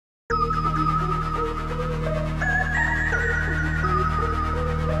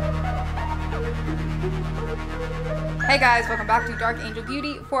Hey guys, welcome back to Dark Angel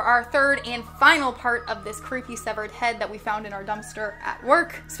Beauty for our third and final part of this creepy severed head that we found in our dumpster at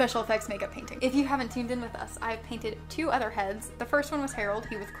work. Special effects makeup painting. If you haven't tuned in with us, I've painted two other heads. The first one was Harold,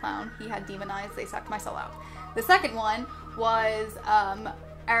 he was clown. He had demon eyes, they sucked my soul out. The second one was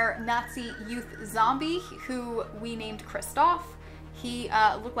our Nazi youth zombie who we named Christoph. He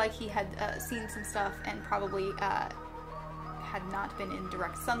looked like he had seen some stuff and probably had not been in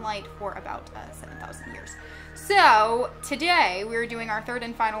direct sunlight for about 7,000 years. So today we're doing our third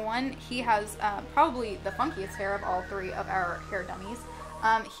and final one. He has probably the funkiest hair of all three of our hair dummies.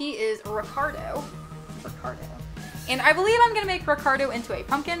 He is Ricardo. And I believe I'm going to make Ricardo into a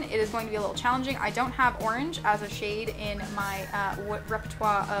pumpkin. It is going to be a little challenging. I don't have orange as a shade in my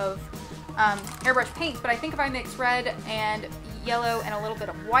repertoire of airbrush paints, but I think if I mix red and yellow and a little bit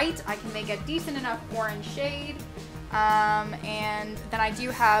of white, I can make a decent enough orange shade. And then I do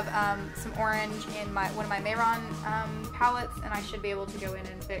have some orange in one of my Mayron palettes, and I should be able to go in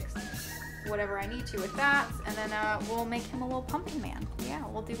and fix whatever I need to with that, and then we'll make him a little pumpkin man. Yeah,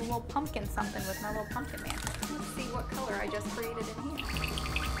 we'll do a little pumpkin something with my little pumpkin man. Let's see what color I just created in here.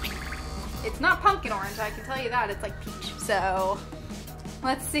 It's not pumpkin orange, I can tell you that. It's like peach. So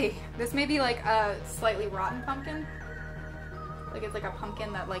let's see. This may be like a slightly rotten pumpkin. Like it's like a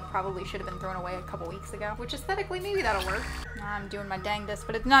pumpkin that like probably should have been thrown away a couple weeks ago, which aesthetically maybe that'll work. I'm doing my dangdest,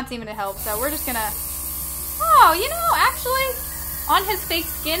 but it's not seeming to help, so we're just gonna... Oh, you know, actually, on his fake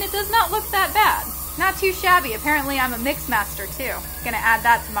skin, it does not look that bad. Not too shabby. Apparently I'm a mix master too. Gonna add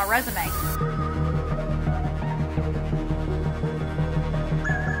that to my resume.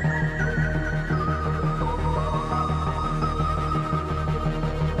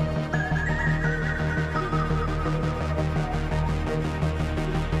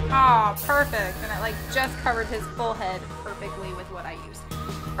 Oh, perfect. And it like just covered his full head perfectly with what I used.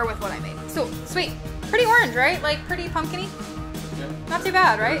 Or with what I made. So, sweet. Pretty orange, right? Like pretty pumpkin-y? Yeah. Not too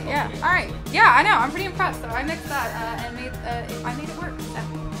bad, right? Yeah. Alright. Yeah, I know. I'm pretty impressed. So I mixed that and I made it work.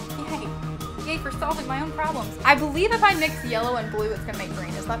 So, yay. Yay for solving my own problems. I believe if I mix yellow and blue, it's going to make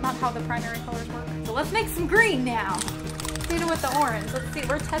green. Is that not how the primary colors work? So let's make some green now. Let's do it with the orange. Let's see.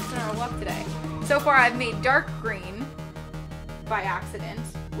 We're testing our luck today. So far, I've made dark green by accident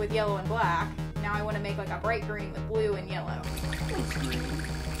with yellow and black. Now I want to make like a bright green with blue and yellow.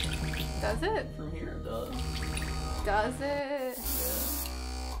 Does it? From here it does. Does it?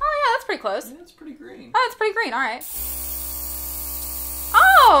 Yeah. Oh yeah, that's pretty close. Yeah, it's pretty green. Oh, it's pretty green. Alright.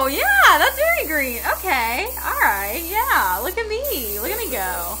 Oh, yeah, that's very green. Okay. Alright, yeah. Look at me. Look at me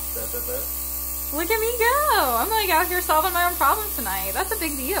go. Look at me go. I'm like out here solving my own problems tonight. That's a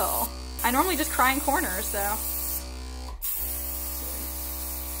big deal. I normally just cry in corners, so.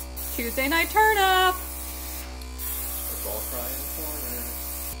 Tuesday night turn up. Let's all cry in the corner.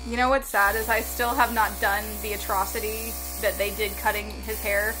 You know what's sad is I still have not done the atrocity that they did cutting his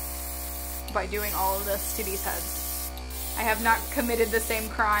hair by doing all of this to these heads. I have not committed the same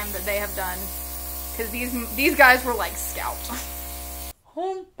crime that they have done, because these guys were like scalped.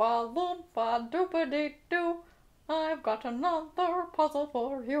 Hoompa loompa doopa-dee-doo, I've got another puzzle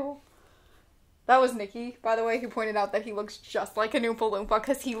for you. That was Nikki, by the way, who pointed out that he looks just like an Oompa Loompa,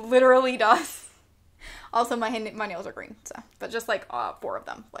 because he literally does. Also, my nails are green, so, but just like 4 of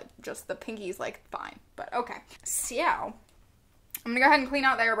them, like just the pinky's like fine, but okay. So, I'm gonna go ahead and clean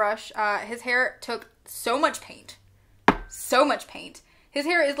out the airbrush. His hair took so much paint. His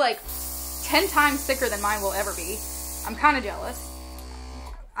hair is like 10 times thicker than mine will ever be. I'm kind of jealous.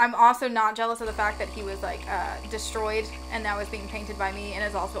 I'm also not jealous of the fact that he was like destroyed and now is being painted by me and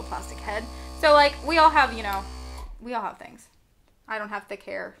is also a plastic head. So like we all have, you know, we all have things. I don't have thick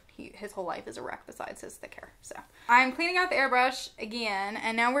hair. His whole life is a wreck besides his thick hair. So I'm cleaning out the airbrush again,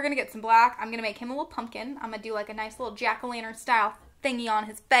 and now we're gonna get some black. I'm gonna make him a little pumpkin. I'm gonna do like a nice little jack-o'-lantern style thingy on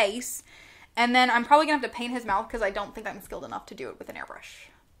his face. And then I'm probably gonna have to paint his mouth because I don't think I'm skilled enough to do it with an airbrush.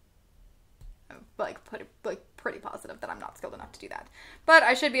 Pretty positive that I'm not skilled enough to do that. But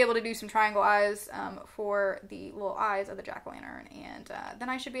I should be able to do some triangle eyes for the little eyes of the jack-o'-lantern, and then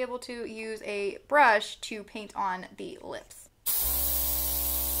I should be able to use a brush to paint on the lips.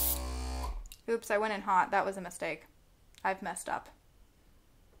 Oops, I went in hot. That was a mistake. I've messed up.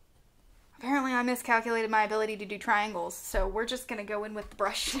 Apparently I miscalculated my ability to do triangles, so we're just gonna go in with the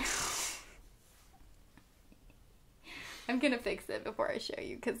brush now. I'm gonna fix it before I show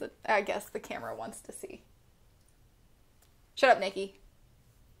you, because I guess the camera wants to see. Shut up, Nikki.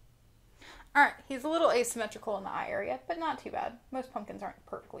 Alright, he's a little asymmetrical in the eye area, but not too bad. Most pumpkins aren't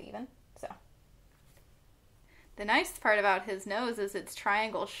perfectly even, so. The nice part about his nose is it's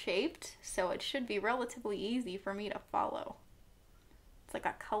triangle shaped, so it should be relatively easy for me to follow. It's like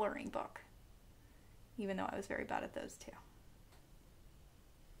a coloring book. even though I was very bad at those too.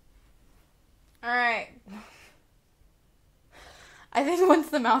 Alright. I think once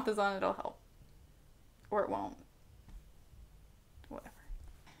the mouth is on, it'll help. Or it won't. Whatever.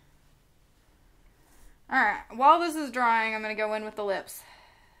 Alright, while this is drying, I'm going to go in with the lips.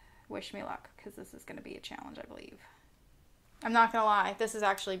 Wish me luck, because this is going to be a challenge, I believe. I'm not going to lie, this is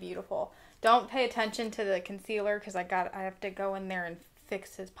actually beautiful. Don't pay attention to the concealer, because I have to go in there and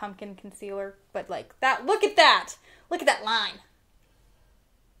fix his pumpkin concealer. But like that, look at that! Look at that line!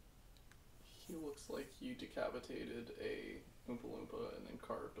 He looks like you decapitated a Oompa Loompa and then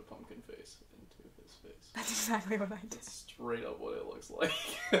carved a pumpkin face into his face. That's exactly what I did. That's straight up what it looks like.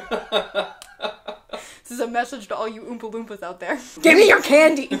 This is a message to all you Oompa Loompas out there. Give me your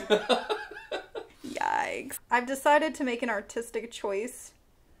candy! Yikes. I've decided to make an artistic choice.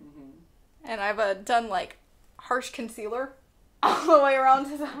 Mm-hmm. And I've done like harsh concealer all the way around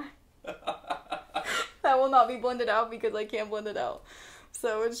his eye. That will not be blended out because I can't blend it out.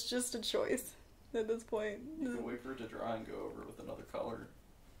 So it's just a choice at this point. You can wait for it to dry and go over it with another color.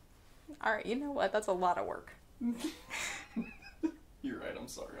 Alright, you know what? That's a lot of work. You're right, I'm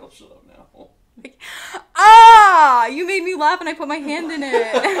sorry. I'll shut up now. Like, ah! You made me laugh and I put my hand in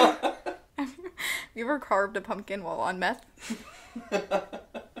it. Have you ever carved a pumpkin while on meth?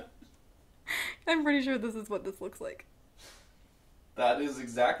 I'm pretty sure this is what this looks like. That is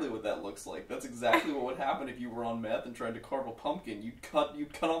exactly what that looks like. That's exactly what would happen if you were on meth and tried to carve a pumpkin. You'd cut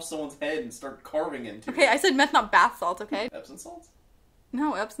off someone's head and start carving into it. Okay, I said meth, not bath salts, okay? Epsom salts?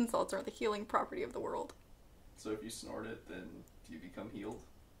 No, Epsom salts are the healing property of the world. So if you snort it, then do you become healed?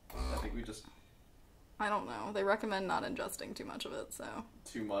 I think we just... I don't know. They recommend not ingesting too much of it, so...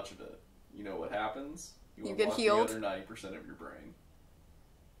 Too much of it. You know what happens? You get healed? The other 90% of your brain.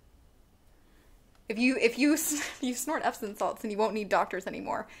 If you snort Epsom salts, then you won't need doctors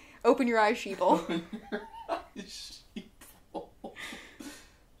anymore. Open your eyes, sheeple. Open your eyes, sheeple.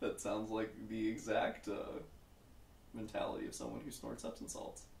 That sounds like the exact mentality of someone who snorts Epsom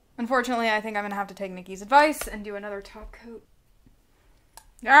salts. Unfortunately, I think I'm going to have to take Nikki's advice and do another top coat.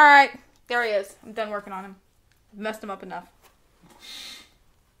 Alright, there he is. I'm done working on him. I've messed him up enough.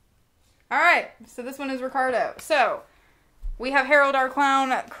 Alright, so this one is Ricardo. So, we have Harold, our clown,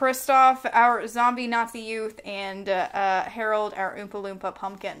 Kristoff, our zombie Nazi youth, and Harold, our Oompa Loompa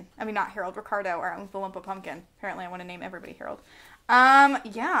pumpkin. I mean, not Harold, Ricardo, our Oompa Loompa pumpkin. Apparently, I want to name everybody Harold.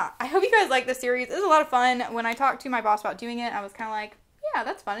 Yeah, I hope you guys like this series. It was a lot of fun. When I talked to my boss about doing it, I was kind of like, yeah,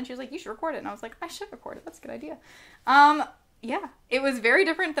 that's fun. And she was like, you should record it. And I was like, I should record it. That's a good idea. Yeah, it was very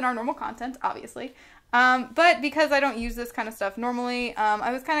different than our normal content, obviously. But because I don't use this kind of stuff normally,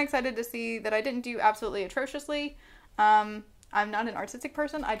 I was kind of excited to see that I didn't do absolutely atrociously. I'm not an artistic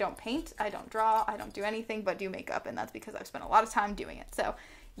person. I don't paint, I don't draw, I don't do anything but do makeup, and that's because I've spent a lot of time doing it. So,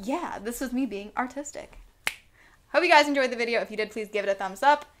 yeah, this was me being artistic. Hope you guys enjoyed the video. If you did, please give it a thumbs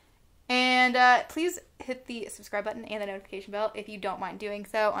up. And please hit the subscribe button and the notification bell if you don't mind doing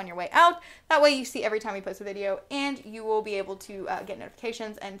so on your way out. That way you see every time we post a video, and you will be able to get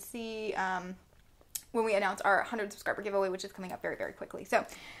notifications and see when we announce our 100 subscriber giveaway, which is coming up very, very quickly. So,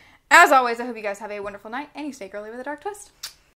 as always, I hope you guys have a wonderful night, and you stay girly with a dark twist.